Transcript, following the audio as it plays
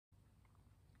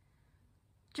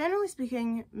Generally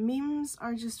speaking, memes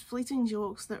are just fleeting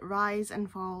jokes that rise and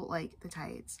fall like the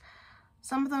tides.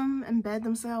 Some of them embed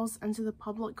themselves into the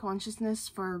public consciousness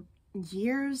for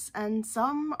years, and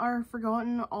some are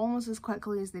forgotten almost as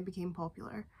quickly as they became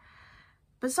popular.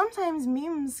 But sometimes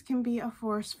memes can be a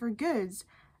force for good,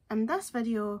 and this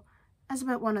video is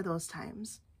about one of those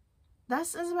times.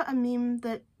 This is about a meme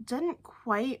that didn't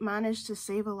quite manage to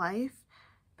save a life,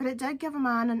 but it did give a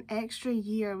man an extra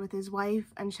year with his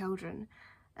wife and children,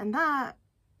 and that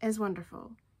is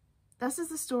wonderful. This is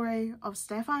the story of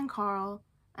Stefan Karl,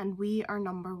 and we are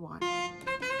number one.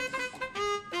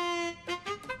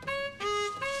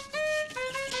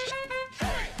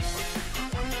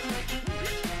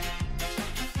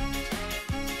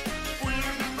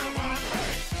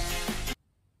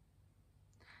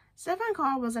 Stefan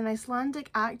Karl was an Icelandic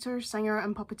actor, singer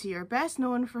and puppeteer, best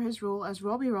known for his role as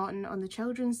Robbie Rotten on the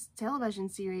children's television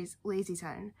series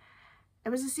LazyTown. It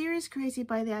was a series created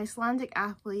by the Icelandic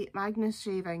athlete Magnus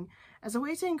Scheving as a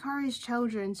way to encourage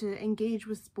children to engage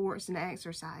with sports and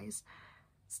exercise.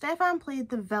 Stefan played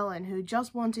the villain who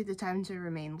just wanted the town to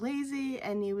remain lazy,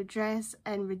 and he would dress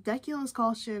in ridiculous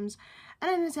costumes in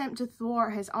an attempt to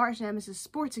thwart his arch-nemesis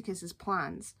Sporticus's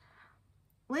plans.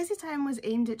 LazyTown was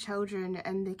aimed at children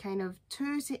in the kind of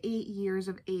 2 to 8 years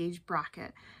of age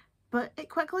bracket, but it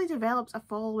quickly developed a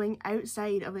following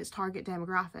outside of its target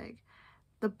demographic.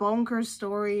 The bonkers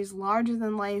stories,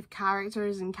 larger-than-life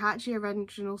characters and catchy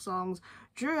original songs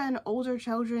drew in older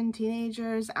children,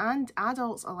 teenagers and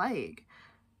adults alike.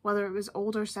 Whether it was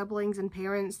older siblings and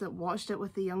parents that watched it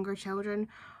with the younger children,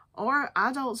 or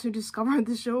adults who discovered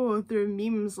the show through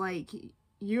memes like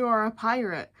 "You are a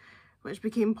pirate," which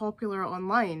became popular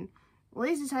online,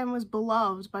 LazyTown was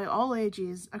beloved by all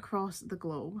ages across the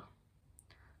globe.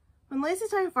 When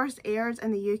LazyTown first aired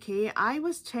in the UK, I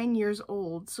was 10 years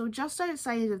old, so just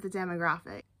outside of the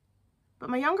demographic. But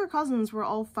my younger cousins were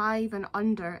all 5 and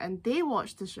under, and they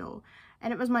watched the show,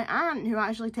 and it was my aunt who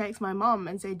actually texted my mum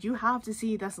and said, "You have to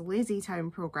see this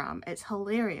LazyTown programme, it's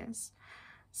hilarious."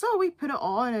 So we put it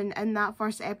on, and in that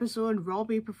first episode,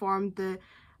 Robbie performed the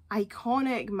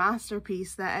iconic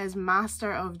masterpiece that is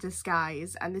Master of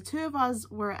Disguise, and the two of us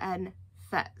were in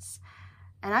fits.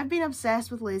 And I've been obsessed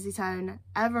with LazyTown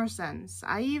ever since.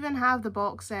 I even have the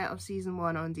box set of season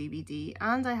 1 on DVD,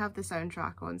 and I have the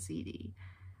soundtrack on CD.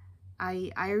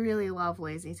 I really love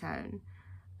LazyTown.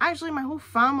 Actually, my whole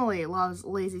family loves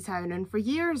LazyTown, and for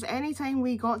years, anytime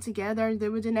we got together,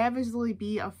 there would inevitably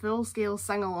be a full-scale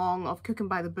sing-along of Cooking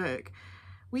by the Book.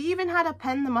 We even had a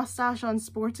pin the mustache on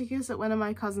Sporticus at one of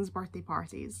my cousin's birthday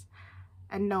parties.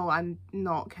 And no, I'm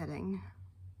not kidding.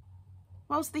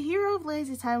 Whilst the hero of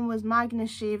LazyTown was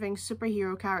Magnus Scheving's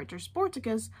superhero character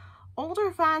Sporticus, older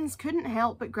fans couldn't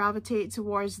help but gravitate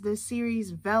towards the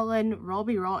series' villain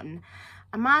Robbie Rotten,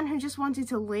 a man who just wanted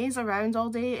to laze around all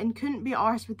day and couldn't be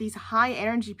arsed with these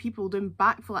high-energy people doing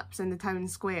backflips in the town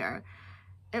square.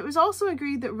 It was also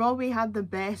agreed that Robbie had the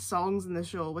best songs in the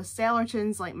show, with stellar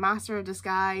tunes like Master of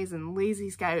Disguise and Lazy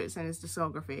Scouts in his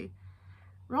discography.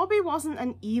 Robbie wasn't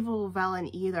an evil villain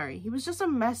either, he was just a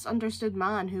misunderstood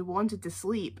man who wanted to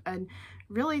sleep, and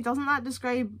really, doesn't that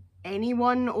describe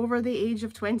anyone over the age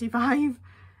of 25?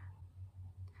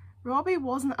 Robbie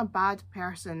wasn't a bad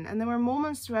person, and there were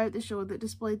moments throughout the show that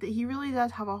displayed that he really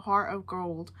did have a heart of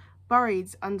gold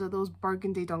buried under those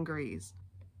burgundy dungarees.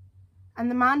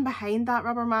 And the man behind that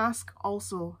rubber mask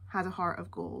also had a heart of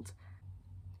gold.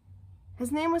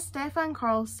 His name was Stefan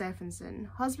Karl Stefansson,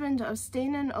 husband of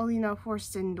Steinan Olina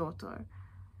Forstindóttir,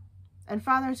 and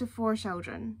father to 4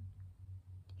 children.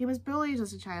 He was bullied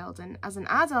as a child, and as an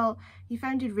adult, he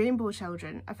founded Rainbow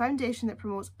Children, a foundation that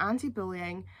promotes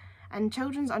anti-bullying and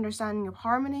children's understanding of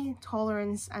harmony,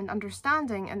 tolerance, and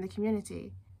understanding in the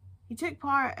community. He took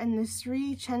part in the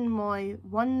Sri Chinmoy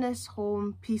Oneness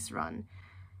Home Peace Run.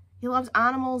 He loved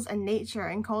animals and nature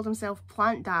and called himself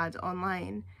Plant Dad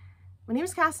online. When he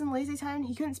was cast in LazyTown,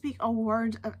 he couldn't speak a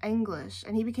word of English,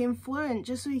 and he became fluent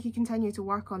just so he could continue to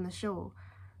work on the show.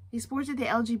 He supported the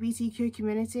LGBTQ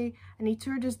community, and he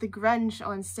toured as the Grinch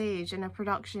on stage in a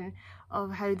production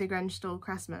of How the Grinch Stole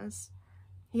Christmas.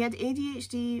 He had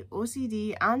ADHD,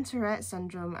 OCD, and Tourette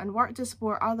syndrome, and worked to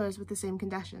support others with the same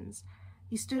conditions.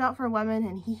 He stood up for women,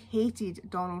 and he hated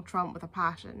Donald Trump with a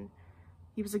passion.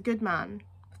 He was a good man,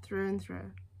 through and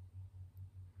through.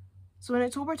 So in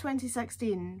October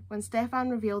 2016, when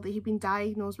Stefan revealed that he'd been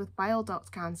diagnosed with bile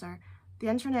duct cancer, the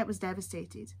internet was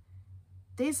devastated.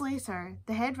 Days later,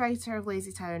 the head writer of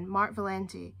LazyTown, Mark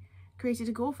Valenti, created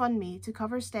a GoFundMe to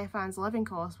cover Stefan's living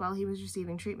costs while he was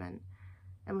receiving treatment,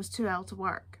 and was too ill to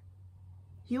work.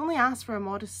 He only asked for a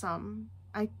modest sum,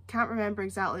 I can't remember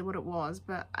exactly what it was,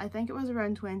 but I think it was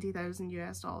around 20,000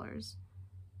 US dollars.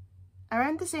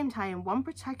 Around the same time, one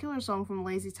particular song from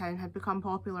LazyTown had become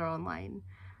popular online.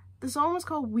 The song was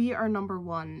called We Are Number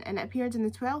One, and it appeared in the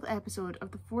 12th episode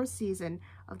of the 4th season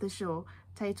of the show,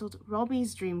 titled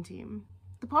Robbie's Dream Team.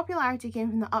 The popularity came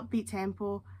from the upbeat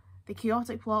tempo, the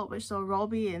chaotic plot which saw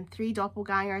Robbie and 3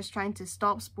 doppelgangers trying to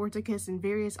stop Sportacus in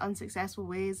various unsuccessful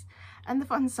ways, and the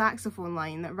fun saxophone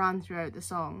line that ran throughout the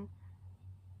song.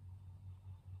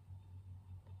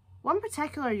 One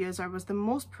particular user was the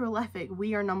most prolific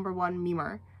We Are Number One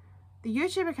memer. The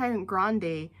YouTube account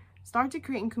Grande started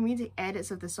creating comedic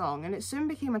edits of the song, and it soon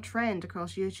became a trend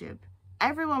across YouTube.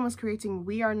 Everyone was creating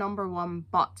We Are Number One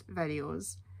but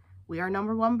videos. We are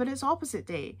number one but it's opposite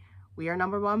day. We are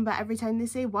number one but every time they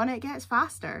say one it gets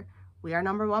faster. We are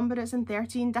number one but it's in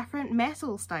 13 different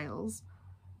metal styles.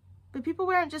 But people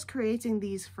weren't just creating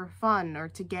these for fun or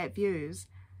to get views.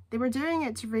 They were doing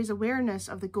it to raise awareness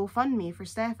of the GoFundMe for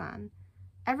Stefan.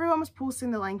 Everyone was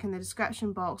posting the link in the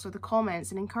description box or the comments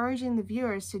and encouraging the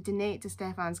viewers to donate to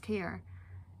Stefan's care.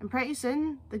 And pretty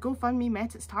soon, the GoFundMe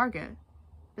met its target.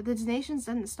 But the donations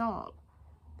didn't stop.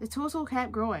 The total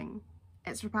kept growing.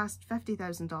 It surpassed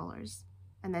 $50,000,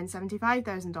 and then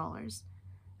 $75,000.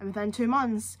 And within 2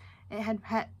 months, it had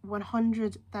hit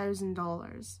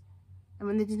 $100,000. And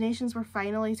when the donations were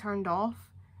finally turned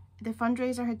off, the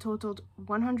fundraiser had totaled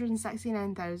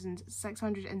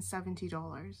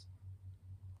 $169,670.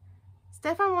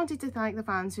 Stefan wanted to thank the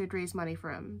fans who had raised money for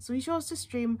him, so he chose to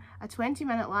stream a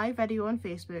 20-minute live video on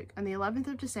Facebook on the 11th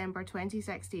of December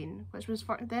 2016, which was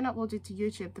then uploaded to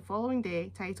YouTube the following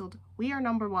day, titled We Are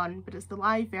Number One, but it's the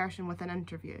live version with an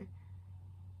interview.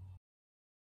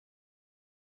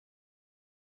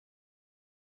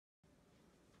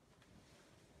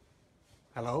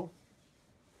 Hello?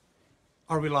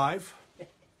 Are we live?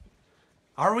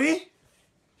 Are we?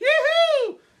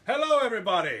 Yoo-hoo! Hello,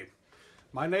 everybody.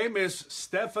 My name is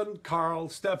Stefan Karl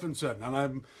Stefansson,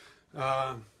 and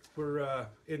we're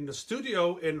in the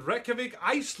studio in Reykjavik,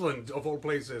 Iceland, of all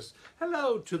places.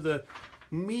 Hello to the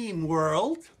meme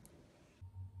world.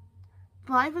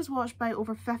 The live was watched by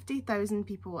over 50,000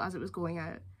 people as it was going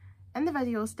out. In the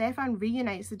video, Stefan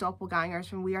reunites the doppelgangers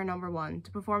from We Are Number One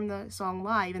to perform the song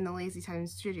live in the LazyTown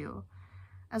studio,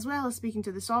 as well as speaking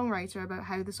to the songwriter about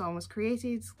how the song was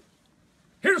created.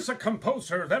 Here's a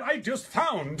composer that I just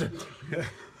found.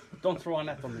 Don't throw a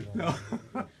net on me. No.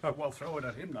 Well, throw it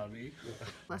at him now, me.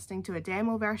 Listening to a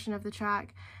demo version of the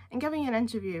track and giving an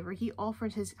interview where he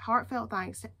offered his heartfelt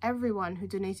thanks to everyone who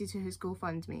donated to his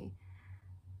GoFundMe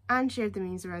and shared the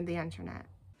memes around the internet.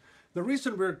 The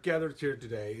reason we're gathered here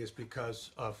today is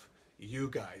because of you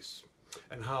guys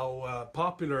and how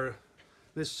popular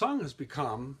this song has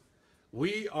become.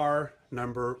 We Are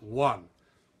Number One.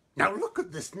 Now look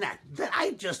at this net that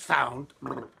I just found.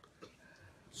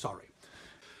 Sorry.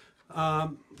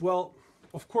 Well,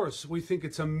 of course, we think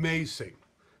it's amazing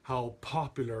how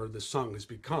popular the song has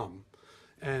become,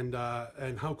 and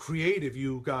how creative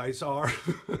you guys are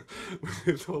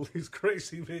with all these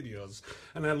crazy videos.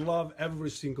 And I love every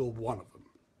single one of them.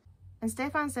 And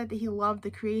Stefan said that he loved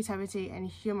the creativity and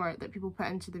humour that people put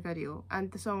into the video, and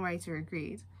the songwriter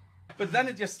agreed. But then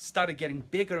it just started getting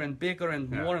bigger and bigger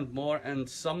and more, and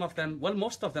some of them, well,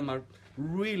 most of them are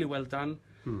really well done.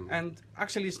 And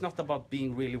actually, it's not about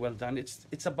being really well done.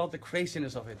 It's about the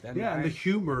craziness of it. And and the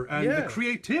humor and the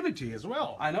creativity as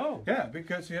well. I know. Yeah,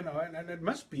 because, you know, and it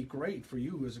must be great for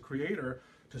you as a creator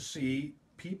to see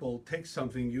people take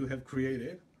something you have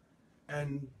created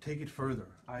and take it further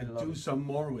and do some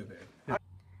more with it.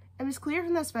 It was clear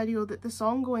from this video that the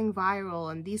song going viral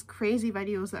and these crazy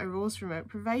videos that arose from it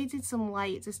provided some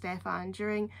light to Stefan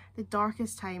during the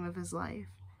darkest time of his life,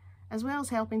 as well as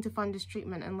helping to fund his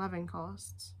treatment and living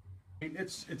costs.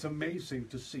 It's amazing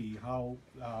to see how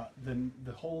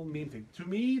the whole meme thing, to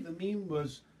me the meme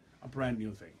was a brand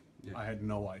new thing. I had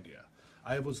no idea.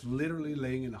 I was literally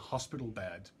laying in a hospital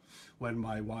bed when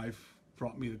my wife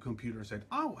brought me the computer and said,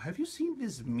 "Oh, have you seen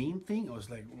this meme thing?" I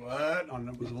was like, "What?" And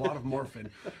it was a lot of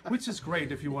morphine, which is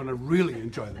great if you want to really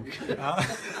enjoy them. And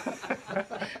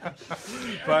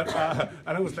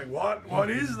I was like, what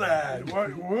is that?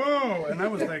 Whoa. And I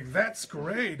was like, that's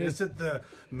great. Is it the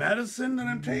medicine that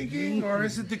I'm taking, or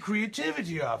is it the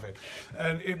creativity of it?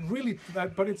 And it really,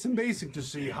 but it's amazing to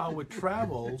see how it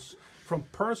travels from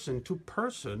person to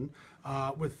person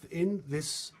within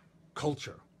this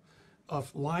culture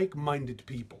of like-minded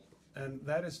people. And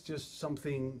that is just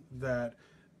something that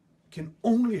can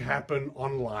only happen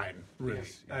online, really.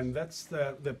 Yes. And that's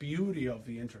the beauty of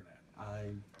the internet.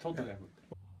 I totally agree.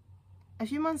 A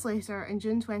few months later, in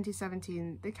June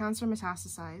 2017, the cancer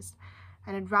metastasized,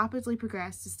 and had rapidly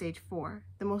progressed to stage 4,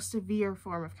 the most severe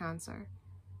form of cancer.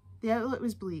 The outlook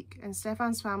was bleak, and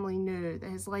Stefan's family knew that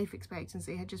his life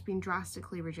expectancy had just been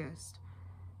drastically reduced.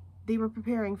 They were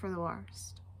preparing for the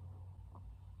worst.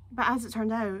 But as it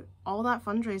turned out, all that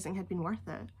fundraising had been worth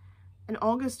it. In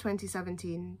August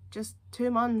 2017, just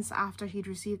 2 months after he'd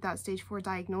received that stage 4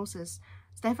 diagnosis,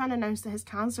 Stefan announced that his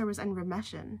cancer was in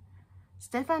remission.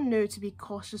 Stefan knew to be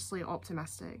cautiously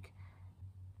optimistic.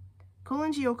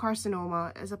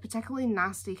 Cholangiocarcinoma is a particularly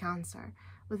nasty cancer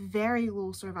with very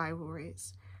low survival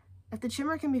rates. If the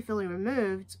tumour can be fully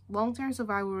removed, long-term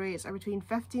survival rates are between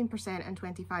 15% and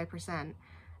 25%,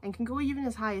 and can go even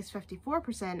as high as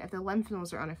 54% if the lymph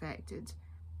nodes are unaffected.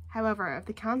 However, if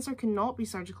the cancer cannot be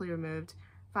surgically removed,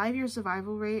 5-year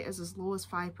survival rate is as low as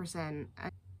 5%,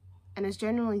 and is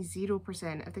generally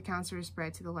 0% if the cancer is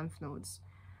spread to the lymph nodes.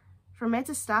 For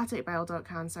metastatic bile duct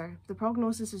cancer, the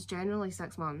prognosis is generally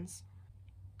 6 months.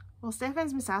 While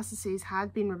Stefan's metastases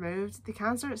had been removed, the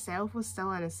cancer itself was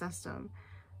still in his system,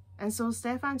 and so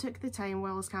Stefan took the time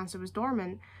while his cancer was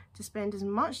dormant to spend as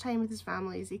much time with his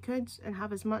family as he could and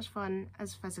have as much fun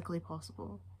as physically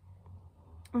possible.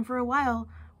 And for a while,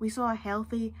 we saw a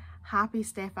healthy, happy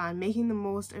Stefan making the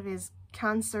most of his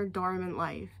cancer-dormant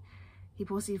life. He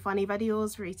posted funny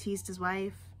videos where he teased his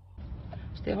wife.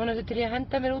 Stefán, þetta til ég að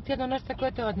henda mér út hérna á næsta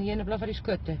götuhorni, ég nefnilega að fara í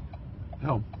skötu.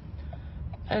 Já.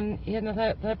 En hérna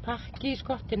það pakki í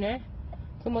skottinu,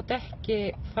 þú mátt ekki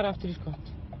fara aftur í skott.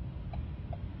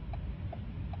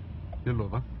 Ég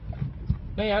lofa.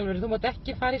 Nei, alveg, þú mátt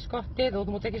ekki fara í skottið og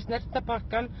þú mátt ekki snerta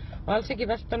pakkan og alls ekki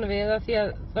velta hann við það því að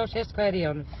þá sést hvað í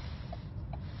honum.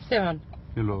 Stefán?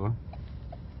 Ég lofa.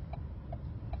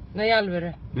 Nei,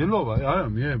 alveg. Ég lofa, já,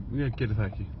 ég gerir það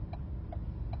ekki.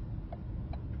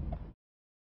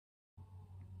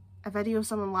 A video of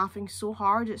someone laughing so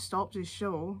hard it stopped his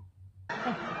show.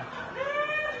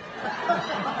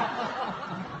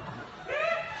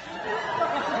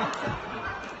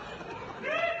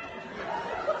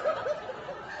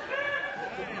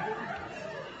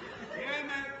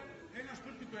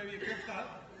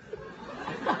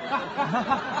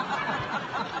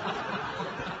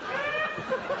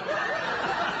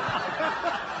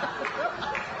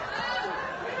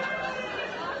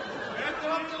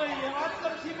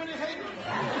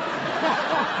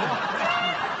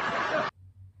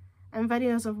 And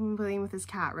videos of him playing with his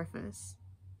cat Rufus.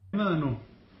 Reymaðu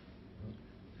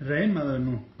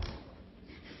nú.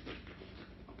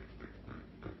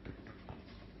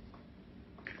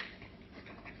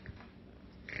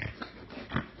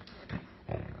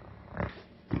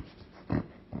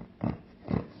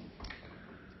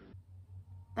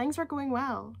 Things were going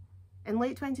well. In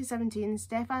late 2017,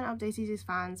 Stefan updated his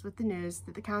fans with the news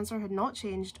that the cancer had not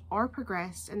changed or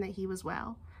progressed and that he was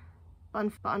well.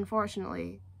 But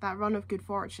unfortunately, that run of good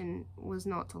fortune was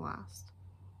not to last.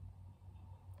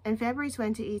 In February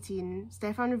 2018,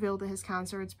 Stefan revealed that his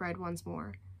cancer had spread once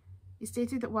more. He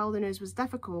stated that while the news was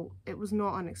difficult, it was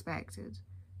not unexpected.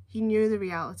 He knew the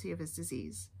reality of his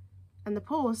disease. In the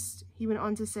post, he went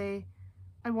on to say,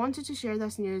 "I wanted to share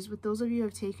this news with those of you who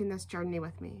have taken this journey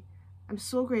with me. I'm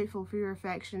so grateful for your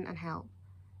affection and help.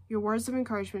 Your words of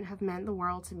encouragement have meant the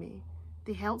world to me.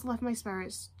 They helped lift my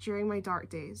spirits during my dark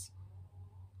days.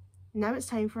 Now it's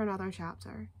time for another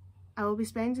chapter. I will be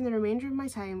spending the remainder of my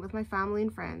time with my family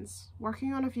and friends,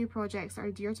 working on a few projects that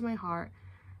are dear to my heart,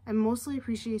 and mostly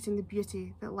appreciating the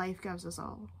beauty that life gives us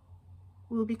all.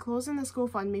 We will be closing this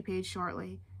GoFundMe page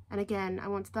shortly, and again, I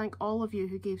want to thank all of you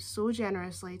who gave so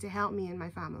generously to help me and my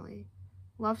family.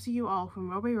 Love to you all from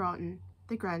Robbie Rotten,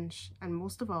 The Grinch, and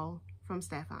most of all, from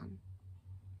Stefan."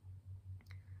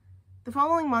 The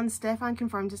following month, Stefan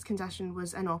confirmed his condition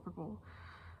was inoperable,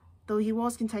 though he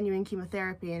was continuing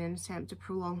chemotherapy in an attempt to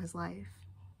prolong his life.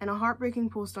 In a heartbreaking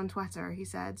post on Twitter, he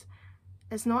said,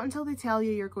 "It's not until they tell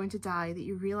you you're going to die that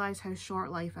you realise how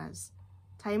short life is.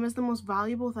 Time is the most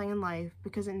valuable thing in life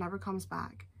because it never comes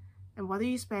back. And whether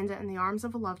you spend it in the arms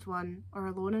of a loved one or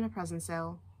alone in a prison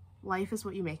cell, life is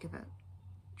what you make of it.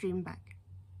 Dream big."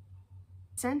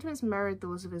 Sentiments mirrored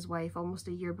those of his wife almost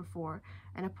a year before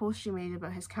in a post she made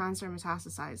about his cancer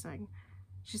metastasizing.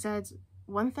 She said,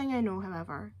 "One thing I know,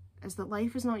 however, is that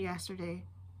life is not yesterday,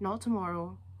 not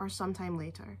tomorrow, or sometime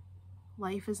later.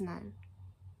 Life is now."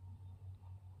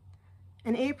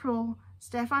 In April,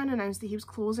 Stefan announced that he was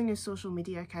closing his social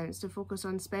media accounts to focus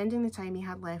on spending the time he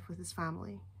had left with his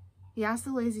family. He asked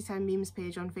the LazyTown memes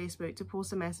page on Facebook to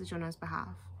post a message on his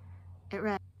behalf. It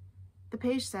read, the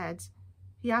page said,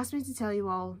 "He asked me to tell you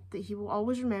all that he will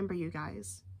always remember you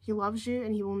guys. He loves you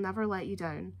and he will never let you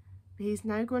down. But he's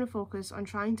now going to focus on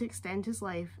trying to extend his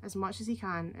life as much as he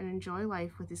can and enjoy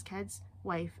life with his kids,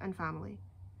 wife and family.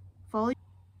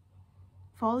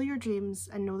 Follow your dreams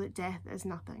and know that death is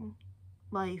nothing.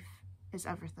 Life is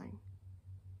everything.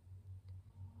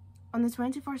 On the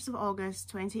 21st of August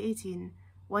 2018,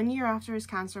 1 year after his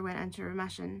cancer went into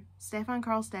remission, Stefan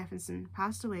Karl Stefansson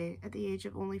passed away at the age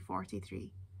of only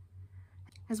 43.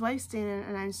 His wife Stena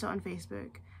announced it on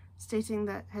Facebook, stating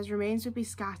that his remains would be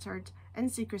scattered in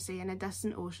secrecy in a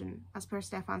distant ocean as per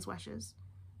Stefan's wishes.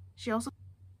 She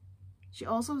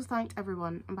also thanked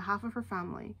everyone on behalf of her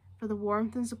family for the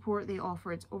warmth and support they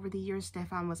offered over the years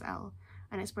Stefan was ill,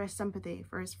 and expressed sympathy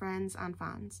for his friends and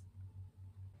fans.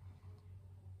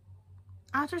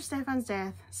 After Stefan's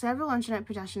death, several internet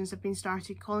petitions have been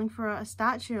started calling for a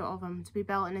statue of him to be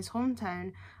built in his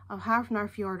hometown of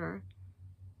Hafnarfjordur.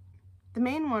 The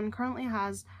main one currently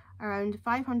has around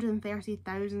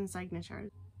 530,000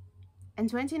 signatures. In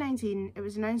 2019, it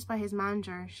was announced by his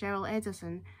manager, Cheryl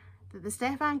Edison, that the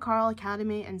Stefan Karl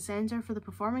Academy and Centre for the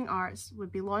Performing Arts would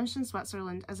be launched in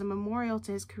Switzerland as a memorial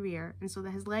to his career, and so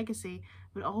that his legacy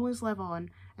would always live on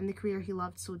in the career he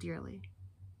loved so dearly.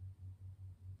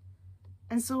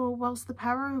 And so, whilst the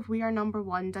power of We Are Number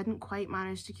One didn't quite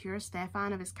manage to cure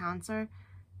Stefan of his cancer,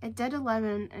 it did allow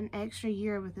him an extra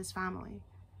year with his family.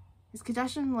 His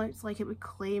condition looked like it would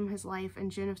claim his life in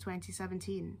June of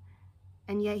 2017,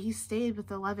 and yet he stayed with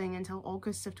the living until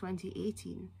August of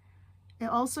 2018. It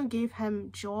also gave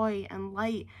him joy and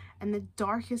light in the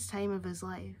darkest time of his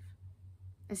life.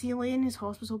 As he lay in his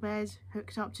hospital bed,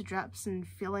 hooked up to drips and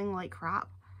feeling like crap,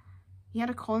 he had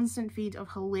a constant feed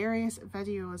of hilarious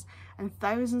videos and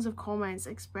thousands of comments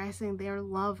expressing their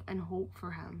love and hope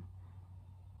for him.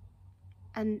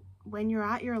 And when you're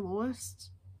at your lowest,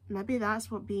 maybe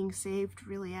that's what being saved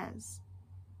really is.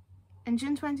 In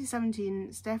June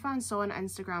 2017, Stefan saw an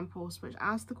Instagram post which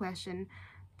asked the question,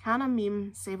 "Can a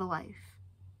meme save a life?"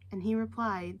 And he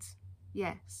replied,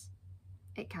 "Yes,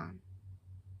 it can."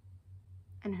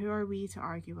 And who are we to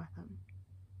argue with him?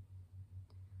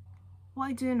 What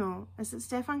I do know is that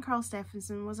Stefan Karl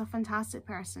Stefansson was a fantastic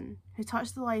person who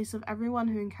touched the lives of everyone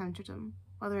who encountered him,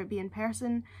 whether it be in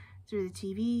person, through the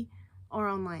TV, or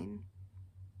online.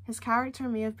 His character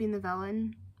may have been the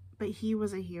villain, but he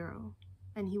was a hero,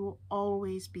 and he will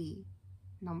always be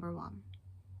number one.